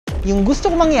Yung gusto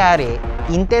kong mangyari,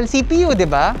 Intel CPU, di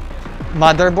ba?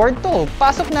 Motherboard to.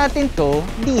 Pasok natin to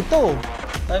dito.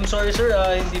 I'm sorry sir,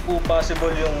 hindi po possible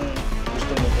yung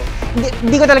gusto mo po.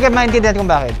 Hindi ko talaga maintindihan kung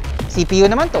bakit. CPU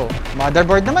naman to,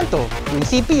 motherboard naman to. Yung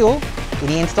CPU,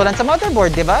 ini-installan sa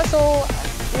motherboard, di ba? So,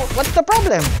 what's the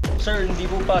problem? Sir, hindi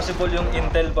po possible yung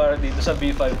Intel para dito sa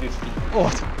B550. Oh,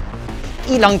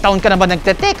 ilang taon ka na ba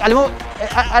nagte-tech? Alam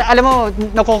mo,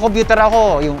 nako-computer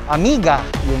ako, yung Amiga,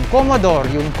 yung Commodore,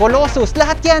 yung Colossus,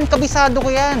 lahat yan, kabisado ko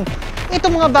yan. Ito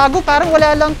mga bago, parang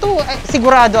wala lang to.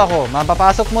 Sigurado ako,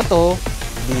 mapapasok mo to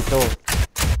dito.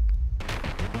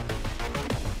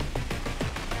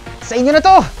 Sa inyo na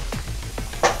to!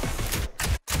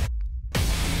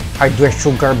 Hardware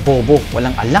sugar bobo,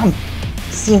 walang alam.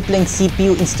 Simpleng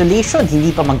CPU installation, hindi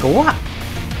pa magawa.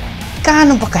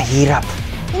 Gaano pa kahirap?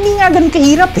 Hindi nga ganun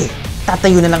kahirap eh.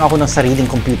 Tatayo na lang ako ng sariling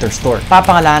computer store.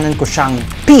 Papangalanan ko siyang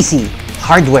PC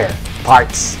Hardware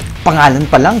Parts. Pangalan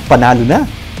pa lang, panalo na.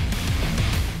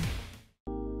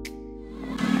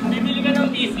 Bibili ka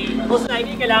ng PC, most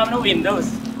likely kailangan ng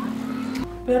Windows.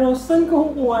 Pero saan ka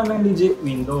kukuha ng legit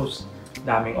Windows?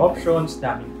 Daming options,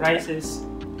 daming prices.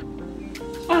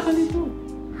 Saka nito.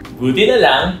 Buti na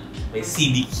lang, may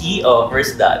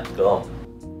cdkeyoffers.com.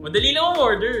 Madali lang ang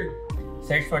order.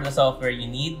 Search for the software you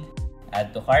need,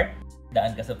 add to cart,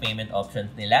 daan ka sa payment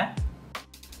options nila.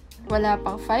 Wala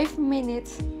pang 5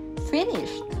 minutes,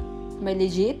 finished! May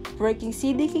legit working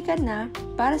CDK ka na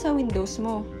para sa Windows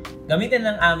mo. Gamitin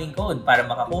lang aming code para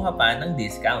makakuha pa ng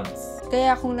discounts.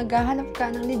 Kaya kung naghahanap ka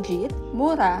ng legit,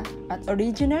 mura, at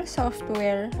original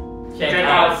software, Check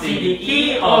out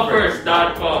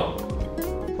cdkeyoffers.com.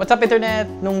 What's up, Internet?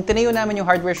 Nung tinayo namin yung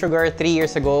Hardware Sugar 3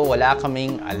 years ago, wala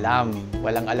kaming alam.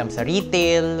 Walang alam sa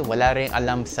retail, wala rin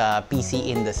alam sa PC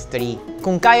industry.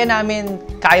 Kung kaya namin,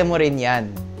 kaya mo rin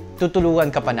yan. Tutulungan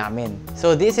ka pa namin.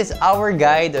 So this is our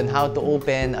guide on how to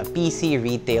open a PC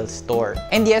retail store.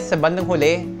 And yes, sa bandang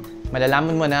huli,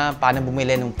 malalaman mo na paano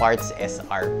bumili ng parts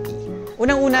SRP.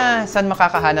 Unang-una, saan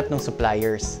makakahanap ng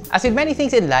suppliers? As with many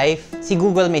things in life, si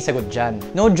Google may sagot dyan.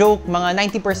 No joke, mga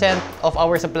 90% of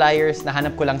our suppliers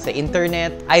nahanap ko lang sa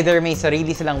internet. Either may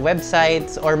sarili silang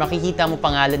websites or makikita mo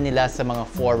pangalan nila sa mga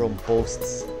forum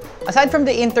posts. Aside from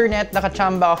the internet,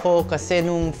 nakachamba ako kasi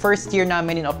nung first year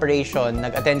namin in operation,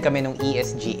 nag-attend kami nung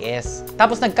ESGS.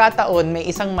 Tapos nagkataon, may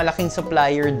isang malaking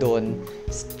supplier doon.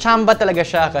 Chamba talaga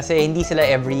siya kasi hindi sila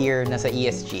every year nasa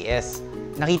ESGS.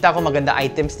 Nakita ko maganda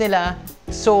items nila.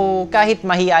 So, kahit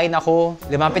mahihain ako,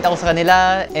 lumapit ako sa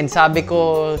kanila and sabi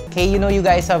ko, "Hey, you know you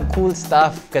guys have cool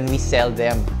stuff. Can we sell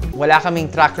them?" Wala kaming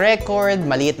track record,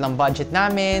 maliit lang budget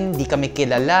namin, di kami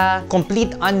kilala,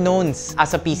 complete unknowns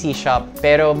as a PC shop.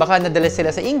 Pero baka nadala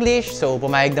sila sa English, so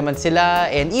pumayag naman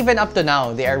sila, and even up to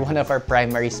now, they are one of our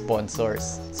primary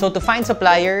sponsors. So to find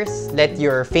suppliers, let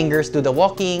your fingers do the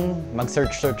walking,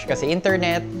 mag-search ka sa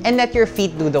internet, and let your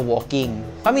feet do the walking.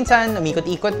 Paminsan,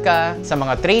 umikot-ikot ka sa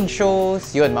mga trade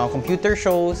shows, yun, mga computer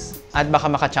shows, at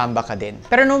baka makachamba ka din.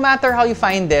 Pero no matter how you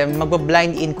find them,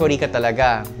 magba-blind inquiry ka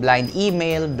talaga. Blind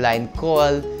email, blind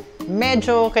call.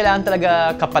 Medyo kailangan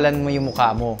talaga kapalan mo yung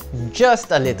mukha mo.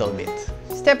 Just a little bit.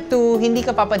 Step 2, hindi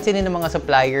ka papansinin ng mga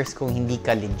suppliers kung hindi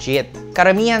ka legit.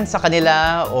 Karamihan sa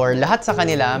kanila or lahat sa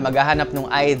kanila maghahanap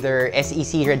ng either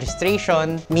SEC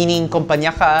registration, meaning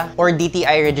kumpanya ka, or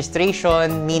DTI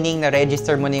registration, meaning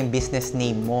na-register mo na yung business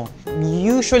name mo.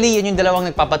 Usually, yun yung dalawang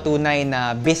nagpapatunay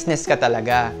na business ka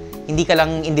talaga. Hindi ka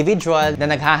lang individual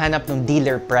na naghahanap ng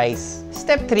dealer price.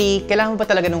 Step 3, kailangan mo pa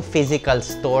talaga ng physical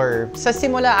store. Sa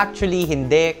simula actually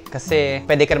hindi kasi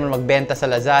pwede ka naman magbenta sa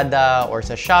Lazada or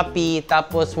sa Shopee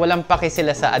tapos walang pake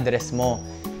sila sa address mo.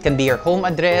 It can be your home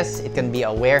address, it can be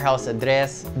a warehouse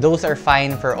address. Those are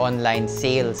fine for online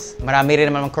sales. Marami rin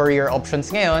naman mga courier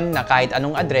options ngayon na kahit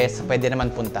anong address pwede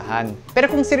naman puntahan. Pero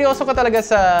kung seryoso ka talaga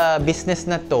sa business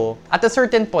na to, at a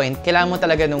certain point, kailangan mo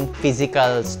talaga ng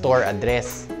physical store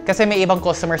address. Kasi may ibang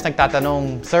customers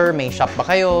nagtatanong, "Sir, may shop ba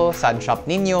kayo? Saan shop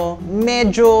ninyo?"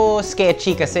 Medyo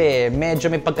sketchy kasi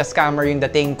medyo may pagka-scammer yung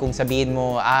dating kung sabihin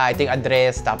mo, ito yung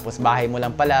address, tapos bahay mo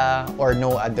lang pala, or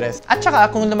no address. At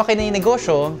saka, kung lumaki na yung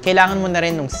negosyo, kailangan mo na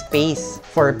rin ng space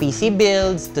for PC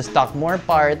builds, to stock more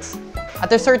parts.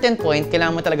 At a certain point,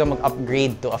 kailangan mo talaga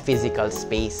mag-upgrade to a physical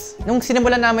space. Nung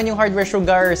sinimulan namin yung Hardware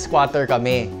Sugar, squatter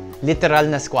kami. Literal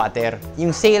na squatter.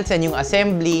 Yung sales and yung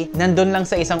assembly, nandun lang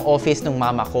sa isang office ng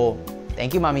mama ko.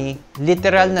 Thank you, Mami.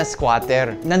 Literal na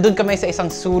squatter. Nandun kami sa isang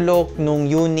sulok nung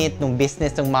unit, nung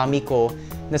business ng mami ko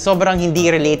na sobrang hindi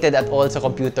related at all sa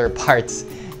computer parts.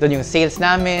 Doon yung sales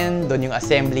namin, doon yung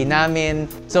assembly namin.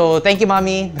 So, thank you,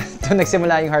 Mami. Doon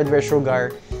nagsimula yung Hardware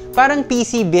Sugar. Parang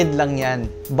PC bid lang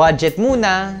yan. Budget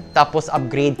muna, tapos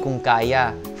upgrade kung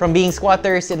kaya. From being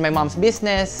squatters in my mom's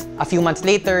business, a few months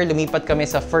later, lumipat kami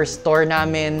sa first store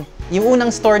namin. Yung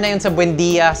unang store na yun sa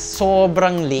Buendia,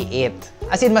 sobrang liit.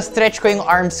 As in, ma-stretch ko yung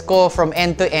arms ko from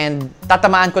end to end,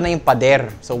 tatamaan ko na yung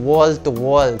pader. So, wall to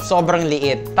wall. Sobrang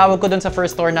liit. Tawag ko dun sa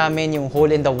first store namin yung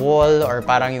hole in the wall or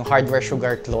parang yung hardware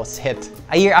sugar closet.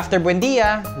 A year after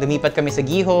Buendia, lumipat kami sa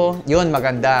Giho. Yun,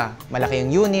 maganda. Malaki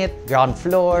yung unit, ground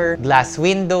floor, glass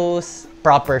windows,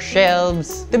 proper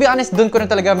shelves. To be honest, dun ko na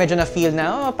talaga medyo na-feel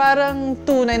na, parang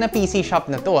tunay na PC shop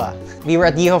na to ah. We were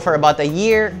at Giho for about a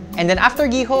year, and then after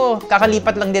Giho,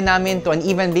 kakalipat lang din namin to an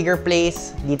even bigger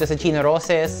place dito sa Chino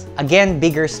Roses. Again,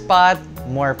 bigger spot,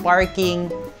 more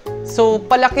parking. So,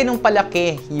 palaki nung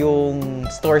palaki yung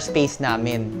store space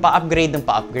namin. Pa-upgrade ng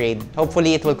pa-upgrade.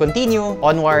 Hopefully, it will continue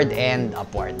onward and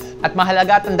upward. At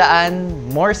mahalaga tandaan,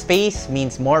 more space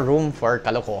means more room for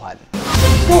kalokohan.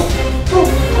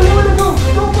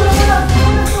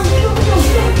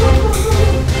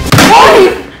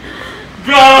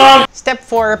 Step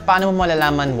 4, paano mo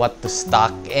malalaman what to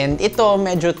stock? And ito,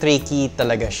 medyo tricky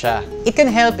talaga siya. It can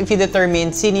help if you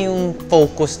determine sino yung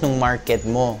focus ng market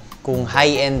mo. Kung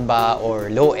high-end ba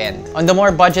or low-end. On the more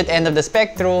budget end of the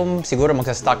spectrum, siguro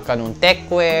magsastock ka nung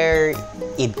techwear,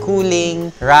 id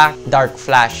cooling, rack, dark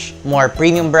flash. More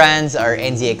premium brands are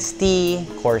NZXT,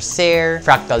 Corsair,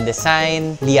 Fractal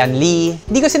Design, Lian Li.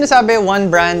 Di ko sinasabi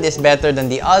one brand is better than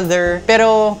the other,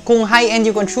 pero kung high-end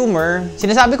yung consumer,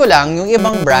 sinasabi ko lang yung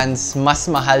ibang brands mas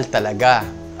mahal talaga.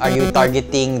 Are you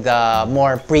targeting the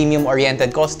more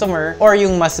premium-oriented customer or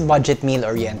yung mas budget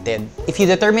meal-oriented? If you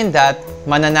determine that,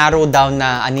 mananarrow down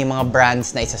na ano yung mga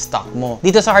brands na isa-stock mo.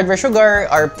 Dito sa Hardware Sugar,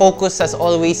 our focus has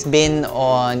always been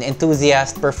on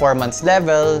enthusiast performance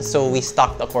level, so we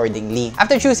stocked accordingly.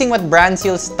 After choosing what brands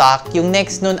you'll stock, yung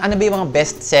next nun, ano ba yung mga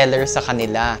best sellers sa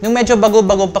kanila? Nung medyo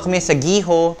bago-bago pa kami sa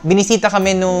Giho, binisita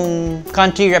kami nung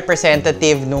country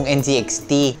representative nung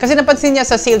NZXT. Kasi napansin niya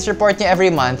sa sales report niya every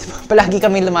month, palagi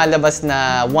kami lumalabas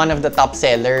na one of the top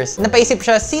sellers. Napaisip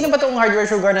siya, sino ba tong Hardware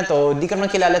Sugar na to? Di ko naman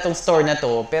kilala tong store na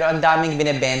to, pero ang daming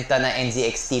binebenta na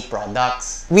NZXT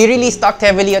products. We really stocked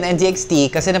heavily on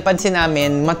NZXT kasi napansin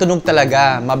namin matunog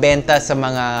talaga, mabenta sa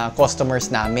mga customers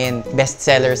namin.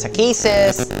 Bestseller sa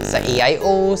cases, sa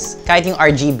AIOs, kahit yung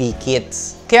RGB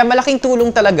kits. Kaya malaking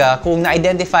tulong talaga kung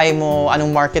na-identify mo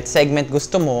anong market segment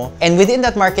gusto mo, and within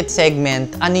that market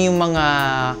segment, ano yung mga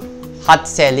hot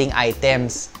selling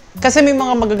items. Kasi may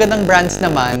mga magagandang brands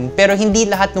naman, pero hindi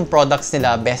lahat ng products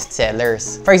nila best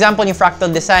sellers. For example, yung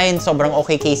Fractal Design, sobrang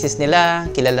okay cases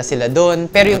nila, kilala sila dun,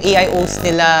 pero yung AIOs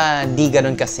nila, di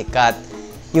ganun kasikat.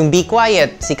 Yung Be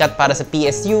Quiet, sikat para sa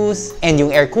PSUs, and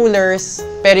yung air coolers,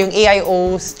 pero yung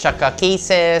AIOs, tsaka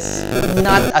cases,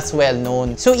 not as well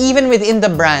known. So even within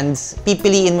the brands,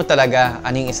 pipiliin mo talaga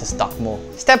ano yung isa-stock mo.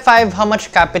 Step 5, how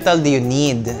much capital do you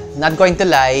need? Not going to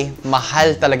lie,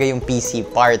 mahal talaga yung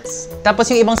PC parts. Tapos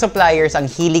yung ibang suppliers,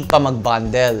 ang hilig pa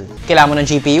mag-bundle. Kailangan mo ng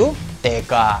GPU?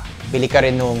 Teka, bili ka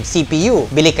rin ng CPU,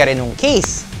 bili ka rin ng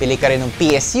case, bili ka rin ng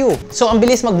PSU. So, ang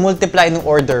bilis mag-multiply ng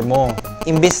order mo.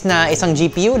 Imbis na isang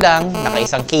GPU lang,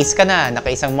 naka-isang case ka na,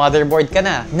 naka-isang motherboard ka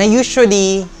na, na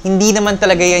usually, hindi naman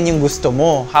talaga yan yung gusto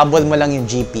mo. Habol mo lang yung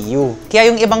GPU.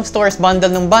 Kaya yung ibang stores bundle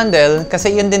ng bundle,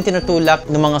 kasi yun din tinutulak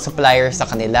ng mga suppliers sa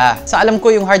kanila. Sa alam ko,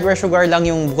 yung Hardware Sugar lang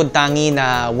yung bukod tangi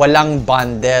na walang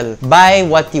bundle. Buy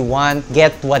what you want,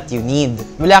 get what you need.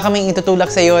 Wala kaming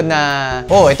itutulak sa'yo na,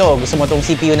 oh, ito, gusto mo tong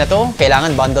CPU na to,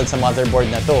 kailangan bundle sa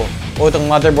motherboard na to. O itong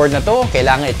motherboard na to,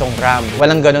 kailangan itong RAM.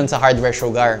 Walang ganun sa Hardware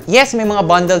Sugar. Yes, may mga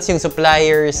bundles yung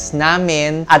suppliers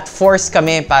namin at force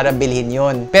kami para bilhin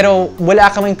yun. Pero wala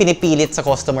kaming pinipilit sa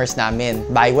customers namin.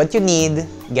 Buy what you need,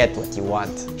 get what you want.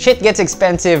 Shit gets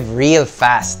expensive real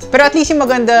fast. Pero at least yung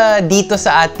maganda dito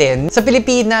sa atin, sa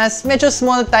Pilipinas, medyo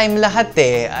small time lahat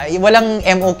eh. Walang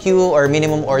MOQ or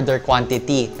minimum order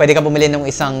quantity. Pwede ka bumili ng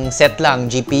isang set lang,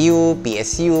 GPU,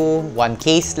 PSU, one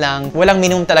case lang. Walang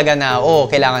minimum talaga na, oh,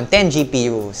 kailangan 10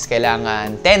 GPUs,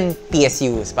 kailangan 10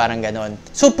 PSUs, parang ganon.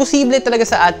 So, posible talaga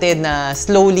sa atin na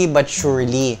slowly but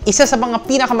surely. Isa sa mga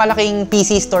pinakamalaking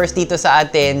PC stores dito sa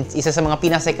atin, isa sa mga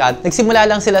pinasikat, nagsimula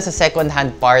lang sila sa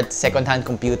second-hand parts, second-hand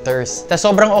computers. Tapos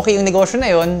sobrang okay yung negosyo na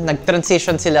yun,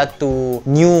 nag-transition sila to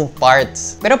new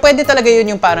parts. Pero pwede talaga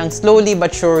yun yung parang slowly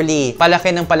but surely,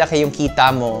 palaki ng palaki yung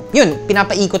kita mo. Yun,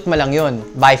 pinapaikot mo lang yun.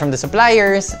 Buy from the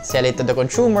suppliers, sell it to the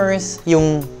consumers,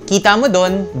 yung kita mo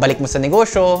doon, balik mo sa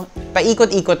negosyo,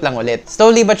 paikot-ikot lang ulit.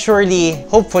 Slowly but surely,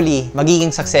 hopefully,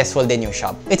 magiging successful din yung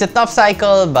shop. It's a tough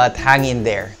cycle, but hang in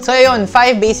there. So ayun,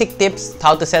 5 basic tips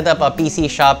how to set up a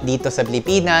PC shop dito sa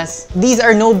Pilipinas. These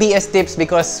are no BS tips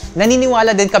because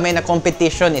naniniwala din kami na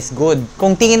competition is good.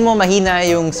 Kung tingin mo mahina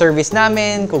yung service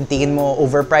namin, kung tingin mo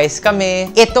overpriced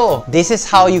kami, this is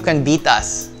how you can beat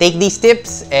us. Take these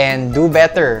tips and do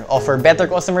better. Offer better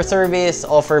customer service,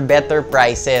 offer better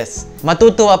prices.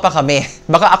 Matutuwa pa kami.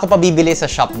 Baka ako pa bibili sa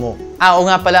shop mo. Oo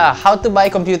nga pala, how to buy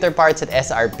computer parts at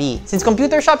SRP. Since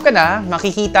computer shop ka na,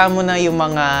 makikita mo na yung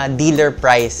mga dealer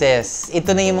prices.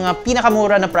 Ito na yung mga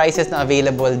pinakamura na prices na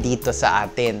available dito sa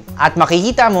atin. At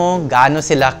makikita mo gaano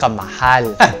sila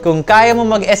kamahal. Kung kaya mo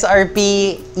mag-SRP,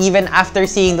 even after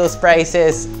seeing those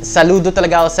prices, saludo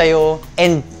talaga ako sa'yo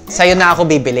and sa'yo na ako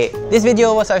bibili. This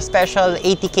video was our special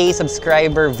 80K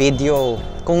subscriber video.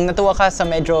 Kung natuwa ka sa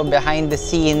medyo behind the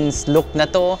scenes look na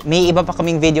to, may iba pa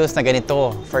kaming videos na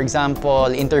ganito. For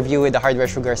example, interview with the Hardware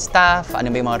Sugar staff,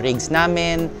 ano ba yung mga rigs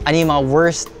namin, ano yung mga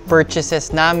worst purchases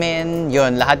namin,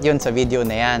 yun, lahat yun sa video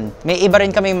na yan. May iba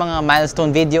rin kaming mga milestone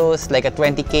videos, like at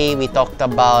 20K, we talked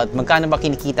about magkano ba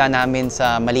kinikita namin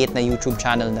sa maliit na YouTube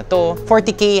channel na to.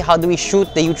 40K, how do we shoot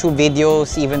the YouTube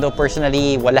videos, even though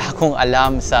personally, wala akong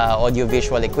alam sa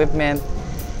audiovisual equipment.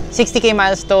 60K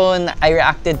milestone, I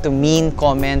reacted to mean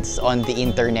comments on the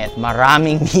internet.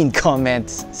 Maraming mean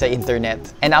comments sa internet.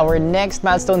 And our next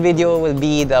milestone video will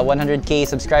be the 100K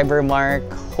subscriber mark.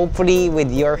 Hopefully,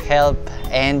 with your help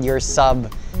and your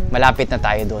sub, malapit na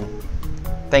tayo dun.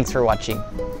 Thanks for watching.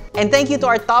 And thank you to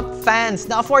our top fans.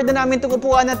 Na-afford na namin itong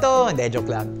upuan na to. Hindi, joke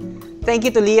lang. Thank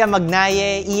you to Leah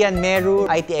Magnaye, Ian Meru,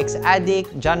 ITX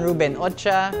Addict, John Ruben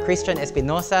Ocha, Christian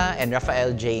Espinosa, and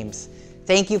Rafael James.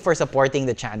 Thank you for supporting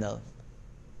the channel.